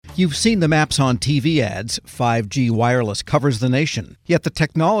You've seen the maps on TV ads. 5G wireless covers the nation. Yet the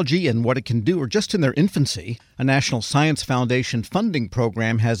technology and what it can do are just in their infancy. A National Science Foundation funding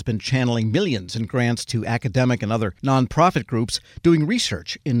program has been channeling millions in grants to academic and other nonprofit groups doing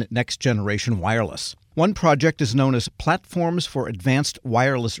research in next-generation wireless. One project is known as Platforms for Advanced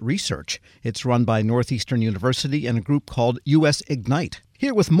Wireless Research. It's run by Northeastern University and a group called US Ignite.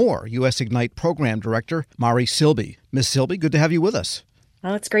 Here with more, US Ignite Program Director Mari Silby. Ms. Silby, good to have you with us.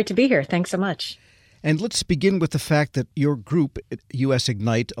 Well, it's great to be here. Thanks so much. And let's begin with the fact that your group, US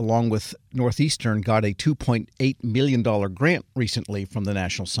Ignite, along with Northeastern, got a $2.8 million grant recently from the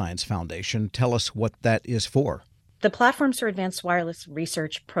National Science Foundation. Tell us what that is for. The Platforms for Advanced Wireless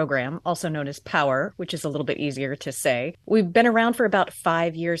Research Program, also known as POWER, which is a little bit easier to say, we've been around for about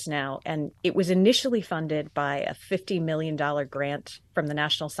 5 years now, and it was initially funded by a $50 million grant from the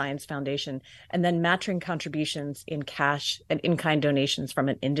National Science Foundation, and then matching contributions in cash and in-kind donations from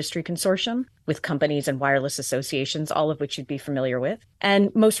an industry consortium with companies and wireless associations, all of which you'd be familiar with.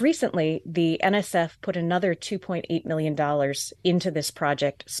 And most recently, the NSF put another $2.8 million into this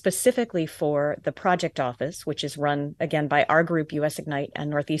project specifically for the project office, which is run, again, by our group, US Ignite and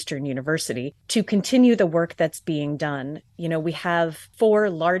Northeastern University, to continue the work that's being done. You know, we have 4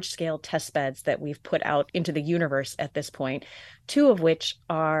 large-scale test beds that we've put out into the universe at this point, 2 of which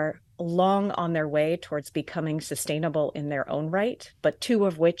are long on their way towards becoming sustainable in their own right, but 2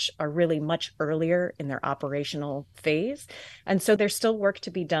 of which are really much earlier in their operational phase. And so there's still work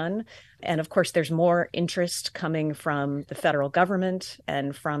to be done. And of course, there's more interest coming from the federal government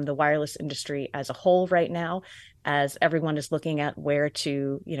and from the wireless industry as a whole right now, as everyone is looking at where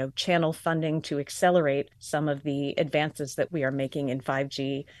to, channel funding to accelerate some of the advances that we are making in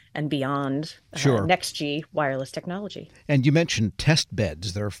 5G and beyond next G wireless technology. And you mentioned test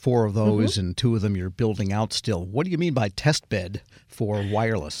beds. There are 4 of those, and 2 of them you're building out still. What do you mean by test bed for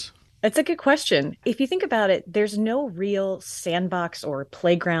wireless? That's a good question. If you think about it, there's no real sandbox or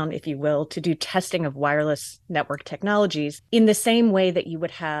playground, if you will, to do testing of wireless network technologies in the same way that you would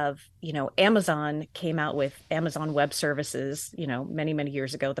have, Amazon came out with Amazon Web Services, many, many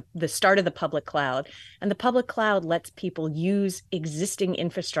years ago, the start of the public cloud. And the public cloud lets people use existing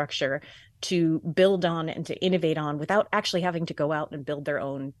infrastructure to build on and to innovate on without actually having to go out and build their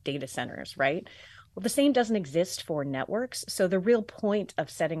own data centers, right? Well, the same doesn't exist for networks. So the real point of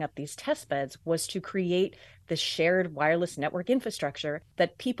setting up these test beds was to create the shared wireless network infrastructure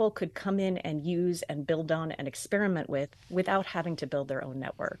that people could come in and use and build on and experiment with without having to build their own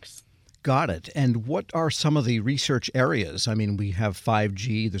networks. Got it. And what are some of the research areas? I mean, we have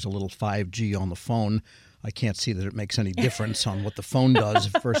 5G. There's a little 5G on the phone. I can't see that it makes any difference on what the phone does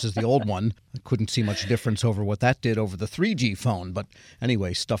versus the old one. I couldn't see much difference over what that did over the 3G phone. But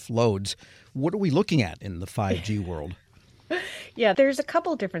anyway, stuff loads. What are we looking at in the 5G world? Yeah, there's a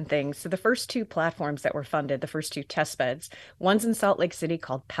couple different things. So the first 2 platforms that were funded, the first 2 test beds, one's in Salt Lake City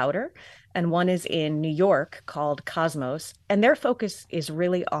called Powder, and one is in New York called Cosmos. And their focus is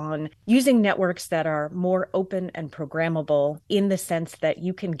really on using networks that are more open and programmable in the sense that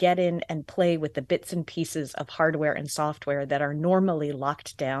you can get in and play with the bits and pieces of hardware and software that are normally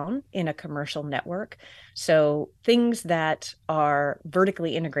locked down in a commercial network. So things that are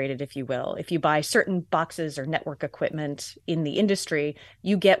vertically integrated, if you will. If you buy certain boxes or network equipment in the industry,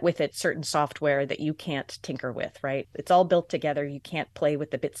 you get with it certain software that you can't tinker with, right? It's all built together. You can't play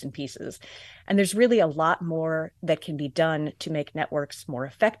with the bits and pieces. And there's really a lot more that can be done to make networks more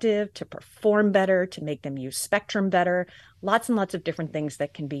effective, to perform better, to make them use spectrum better, lots and lots of different things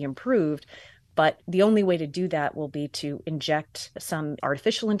that can be improved. But the only way to do that will be to inject some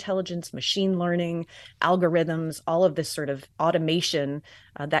artificial intelligence, machine learning, algorithms, all of this sort of automation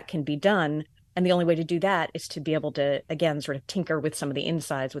that can be done. And the only way to do that is to be able to, again, sort of tinker with some of the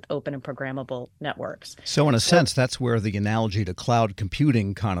insides with open and programmable networks. So in a sense, that's where the analogy to cloud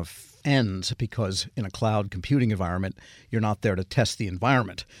computing kind of ends, because in a cloud computing environment, you're not there to test the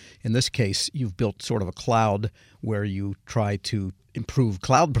environment. In this case, you've built sort of a cloud where you try to improve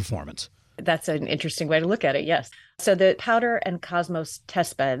cloud performance. That's an interesting way to look at it, yes. So the Powder and Cosmos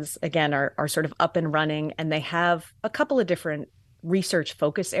test beds, again, are sort of up and running, and they have a couple of different research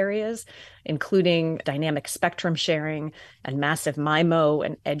focus areas, including dynamic spectrum sharing and massive MIMO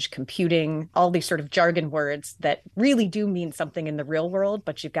and edge computing, all these sort of jargon words that really do mean something in the real world,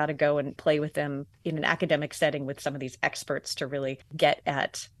 but you've got to go and play with them in an academic setting with some of these experts to really get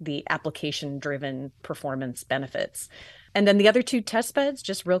at the application-driven performance benefits. And then the other two test beds,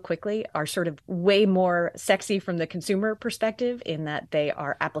 just real quickly, are sort of way more sexy from the consumer perspective in that they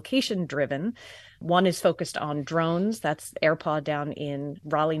are application driven. One is focused on drones. That's AirPod down in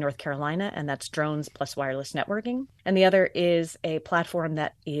Raleigh, North Carolina, and that's drones plus wireless networking. And the other is a platform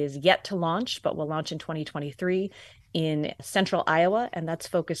that is yet to launch, but will launch in 2023 in central Iowa, and that's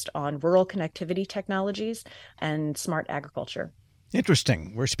focused on rural connectivity technologies and smart agriculture.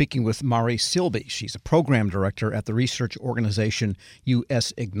 Interesting. We're speaking with Mari Silby. She's a program director at the research organization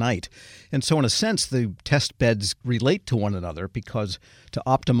US Ignite. And so in a sense, the test beds relate to one another because to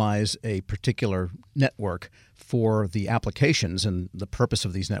optimize a particular network for the applications, and the purpose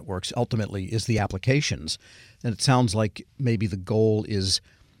of these networks ultimately is the applications. And it sounds like maybe the goal is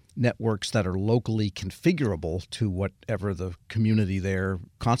networks that are locally configurable to whatever the community there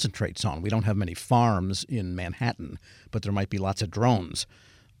concentrates on. We don't have many farms in Manhattan, but there might be lots of drones.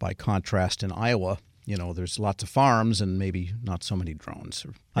 By contrast, in Iowa, there's lots of farms and maybe not so many drones.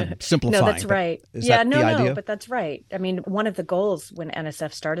 I'm simplifying. No, that's right. Is that the idea? No, but that's right. I mean, one of the goals when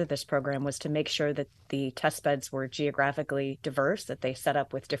NSF started this program was to make sure that the test beds were geographically diverse, that they set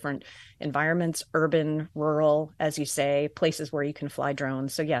up with different environments, urban, rural, as you say, places where you can fly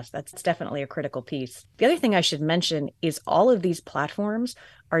drones. So yes, that's definitely a critical piece. The other thing I should mention is all of these platforms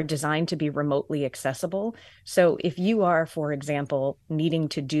are designed to be remotely accessible. So if you are, for example, needing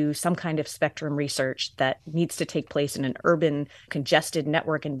to do some kind of spectrum research that needs to take place in an urban, congested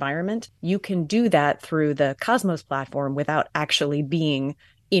network environment, you can do that through the Cosmos platform without actually being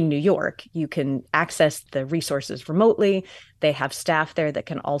in New York. You can access the resources remotely. They have staff there that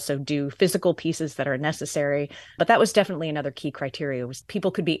can also do physical pieces that are necessary. But that was definitely another key criteria, was people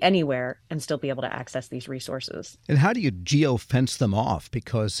could be anywhere and still be able to access these resources. And how do you geo-fence them off?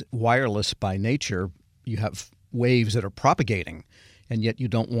 Because wireless by nature, you have waves that are propagating, and yet you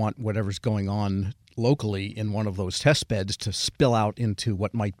don't want whatever's going on locally in one of those test beds to spill out into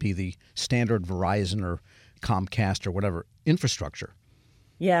what might be the standard Verizon or Comcast or whatever infrastructure.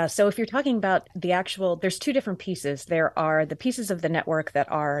 Yeah. So if you're talking about there's two different pieces. There are the pieces of the network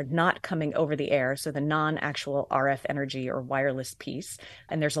that are not coming over the air. So the non-actual RF energy or wireless piece.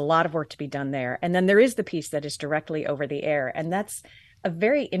 And there's a lot of work to be done there. And then there is the piece that is directly over the air. And that's a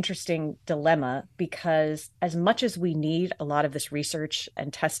very interesting dilemma, because as much as we need a lot of this research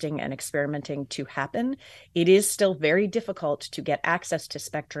and testing and experimenting to happen, it is still very difficult to get access to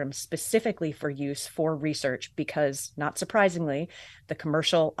spectrum specifically for use for research, because, not surprisingly, the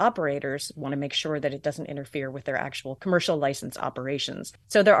commercial operators want to make sure that it doesn't interfere with their actual commercial license operations.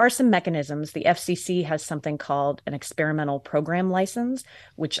 So there are some mechanisms. The FCC has something called an experimental program license,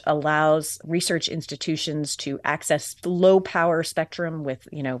 which allows research institutions to access low power spectrum with,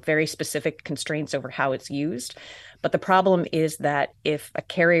 very specific constraints over how it's used. But the problem is that if a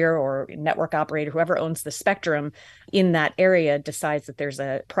carrier or network operator, whoever owns the spectrum in that area, decides that there's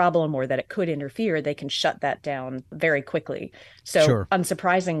a problem or that it could interfere, they can shut that down very quickly. So Sure.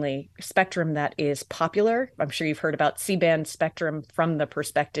 Unsurprisingly, spectrum that is popular, I'm sure you've heard about C-band spectrum from the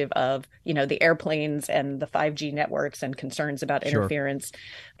perspective of, the airplanes and the 5G networks and concerns about interference. Sure.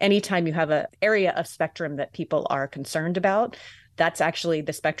 Anytime you have an area of spectrum that people are concerned about, that's actually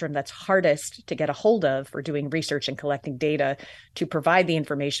the spectrum that's hardest to get a hold of for doing research and collecting data to provide the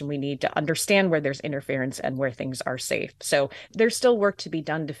information we need to understand where there's interference and where things are safe. So there's still work to be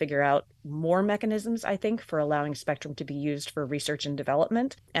done to figure out more mechanisms, I think, for allowing spectrum to be used for research and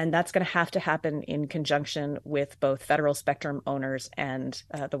development. And that's going to happen in conjunction with both federal spectrum owners and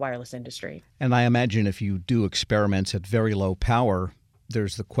the wireless industry. And I imagine if you do experiments at very low power,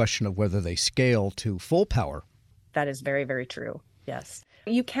 there's the question of whether they scale to full power. That is very, very true. Yes.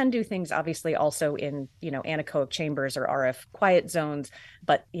 You can do things obviously also in, anechoic chambers or RF quiet zones,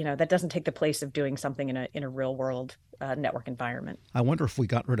 but, that doesn't take the place of doing something in a real world network environment. I wonder if we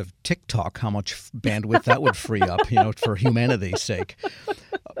got rid of TikTok, how much bandwidth that would free up, for humanity's sake.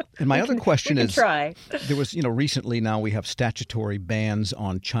 And my other question is, try. There was, recently now we have statutory bans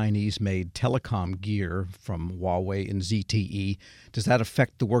on Chinese-made telecom gear from Huawei and ZTE. Does that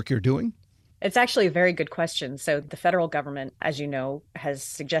affect the work you're doing? It's actually a very good question. So the federal government, as you know, has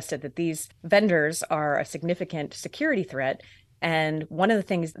suggested that these vendors are a significant security threat. And one of the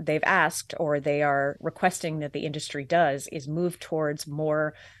things they've asked, or they are requesting that the industry does, is move towards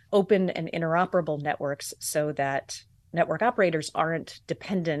more open and interoperable networks so that network operators aren't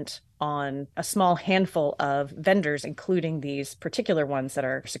dependent on a small handful of vendors, including these particular ones that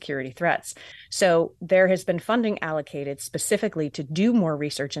are security threats. So there has been funding allocated specifically to do more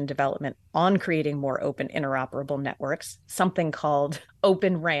research and development on creating more open interoperable networks, something called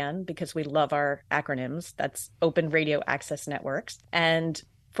Open RAN, because we love our acronyms. That's Open Radio Access Networks. And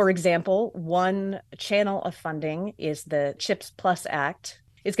For example, one channel of funding is the CHIPS Plus Act.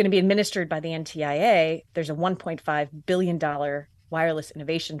 It's going to be administered by the NTIA. There's a $1.5 billion wireless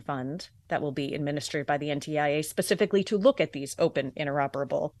innovation fund that will be administered by the NTIA specifically to look at these open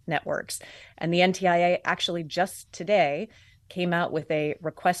interoperable networks. And the NTIA actually just today came out with a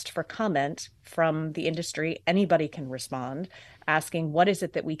request for comment from the industry. Anybody can respond, asking what is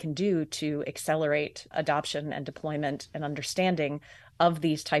it that we can do to accelerate adoption and deployment and understanding of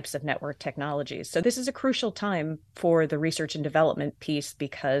these types of network technologies. So this is a crucial time for the research and development piece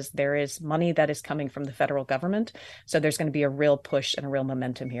because there is money that is coming from the federal government. So there's going to be a real push and a real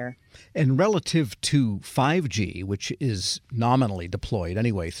momentum here. And relative to 5G, which is nominally deployed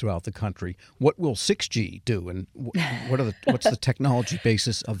anyway throughout the country, what will 6G do? And what's the technology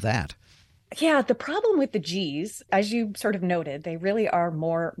basis of that? Yeah, the problem with the Gs, as you sort of noted, they really are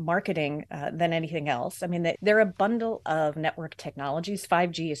more marketing than anything else. I mean, they're a bundle of network technologies.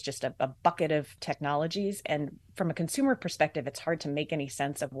 5G is just a bucket of technologies. And from a consumer perspective, it's hard to make any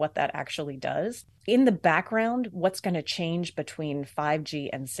sense of what that actually does. In the background, what's going to change between 5G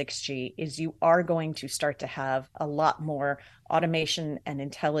and 6G is you are going to start to have a lot more automation and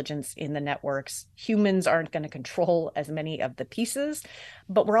intelligence in the networks. Humans aren't going to control as many of the pieces,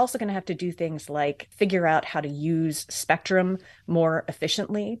 but we're also going to have to do things like figure out how to use spectrum more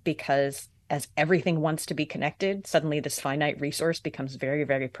efficiently because as everything wants to be connected, suddenly this finite resource becomes very,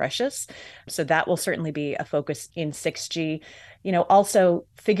 very precious. So that will certainly be a focus in 6G. Also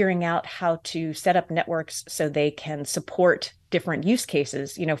figuring out how to set up networks so they can support different use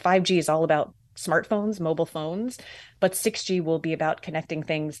cases. 5G is all about smartphones, mobile phones, but 6G will be about connecting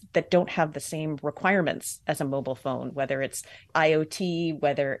things that don't have the same requirements as a mobile phone, whether it's IoT,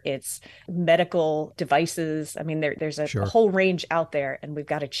 whether it's medical devices. I mean, there's a whole range out there, and we've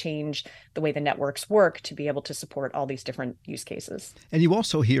got to change the way the networks work to be able to support all these different use cases. And you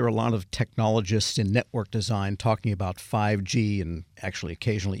also hear a lot of technologists in network design talking about 5G and actually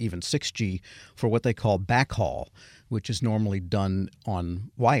occasionally even 6G for what they call backhaul, which is normally done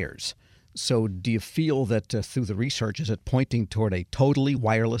on wires. So do you feel that through the research, is it pointing toward a totally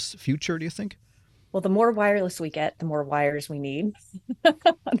wireless future, do you think? Well, the more wireless we get, the more wires we need,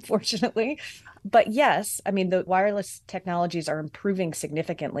 unfortunately. But yes, I mean, the wireless technologies are improving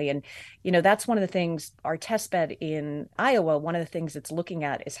significantly. And, that's one of the things, our test bed in Iowa, one of the things it's looking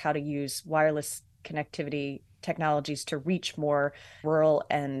at is how to use wireless connectivity technologies to reach more rural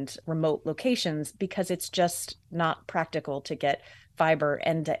and remote locations because it's just not practical to get fiber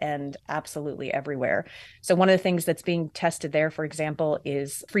end to end absolutely everywhere. So one of the things that's being tested there, for example,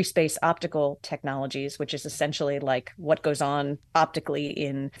 is free space optical technologies, which is essentially like what goes on optically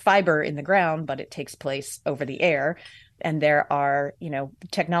in fiber in the ground, but it takes place over the air. And there are,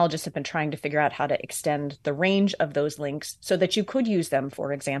 technologists have been trying to figure out how to extend the range of those links so that you could use them,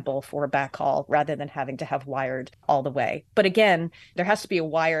 for example, for backhaul rather than having to have wired all the way. But again, there has to be a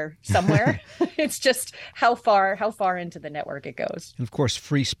wire somewhere. It's just how far into the network it goes. And of course,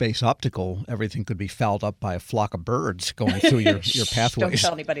 free space optical, everything could be fouled up by a flock of birds going through your pathways. Don't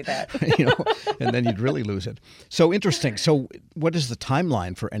tell anybody that. And then you'd really lose it. So interesting. So what is the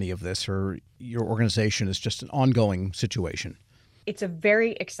timeline for any of this, or your organization is just an ongoing situation? It's a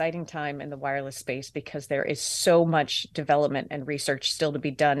very exciting time in the wireless space because there is so much development and research still to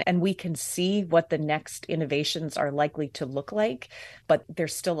be done. And we can see what the next innovations are likely to look like, but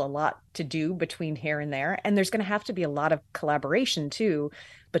there's still a lot to do between here and there. And there's going to have to be a lot of collaboration too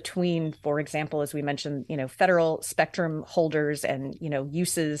between, for example, as we mentioned, federal spectrum holders and,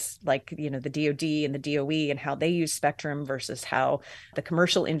 uses like, the DoD and the DOE and how they use spectrum versus how the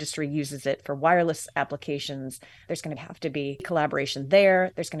commercial industry uses it for wireless applications. There's going to have to be collaboration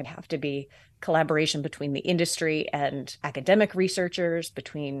there. There's going to have to be collaboration between the industry and academic researchers,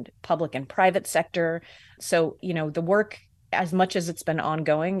 between public and private sector. So, the work, as much as it's been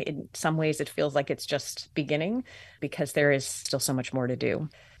ongoing, in some ways it feels like it's just beginning because there is still so much more to do.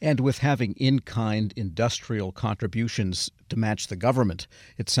 And with having in-kind industrial contributions to match the government,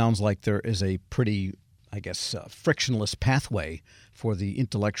 it sounds like there is a pretty, frictionless pathway for the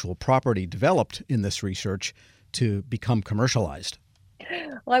intellectual property developed in this research to become commercialized.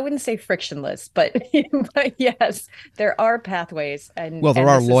 Well, I wouldn't say frictionless, but yes, there are pathways. And there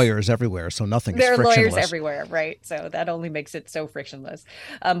are lawyers everywhere, so nothing is frictionless. There are lawyers everywhere, right? So that only makes it so frictionless.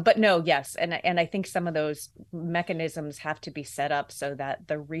 But no, yes. And I think some of those mechanisms have to be set up so that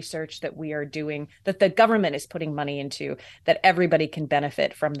the research that we are doing, that the government is putting money into, that everybody can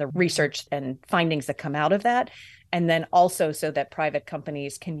benefit from the research and findings that come out of that. And then also so that private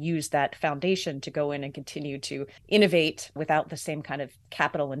companies can use that foundation to go in and continue to innovate without the same kind of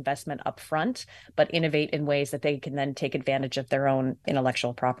capital investment up front, but innovate in ways that they can then take advantage of their own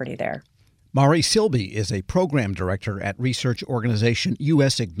intellectual property there. Mari Silby is a program director at research organization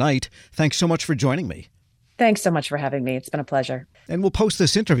US Ignite. Thanks so much for joining me. Thanks so much for having me. It's been a pleasure. And we'll post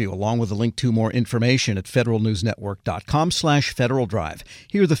this interview along with a link to more information at federalnewsnetwork.com/Federal Drive.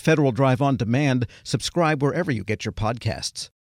 Hear the Federal Drive on demand. Subscribe wherever you get your podcasts.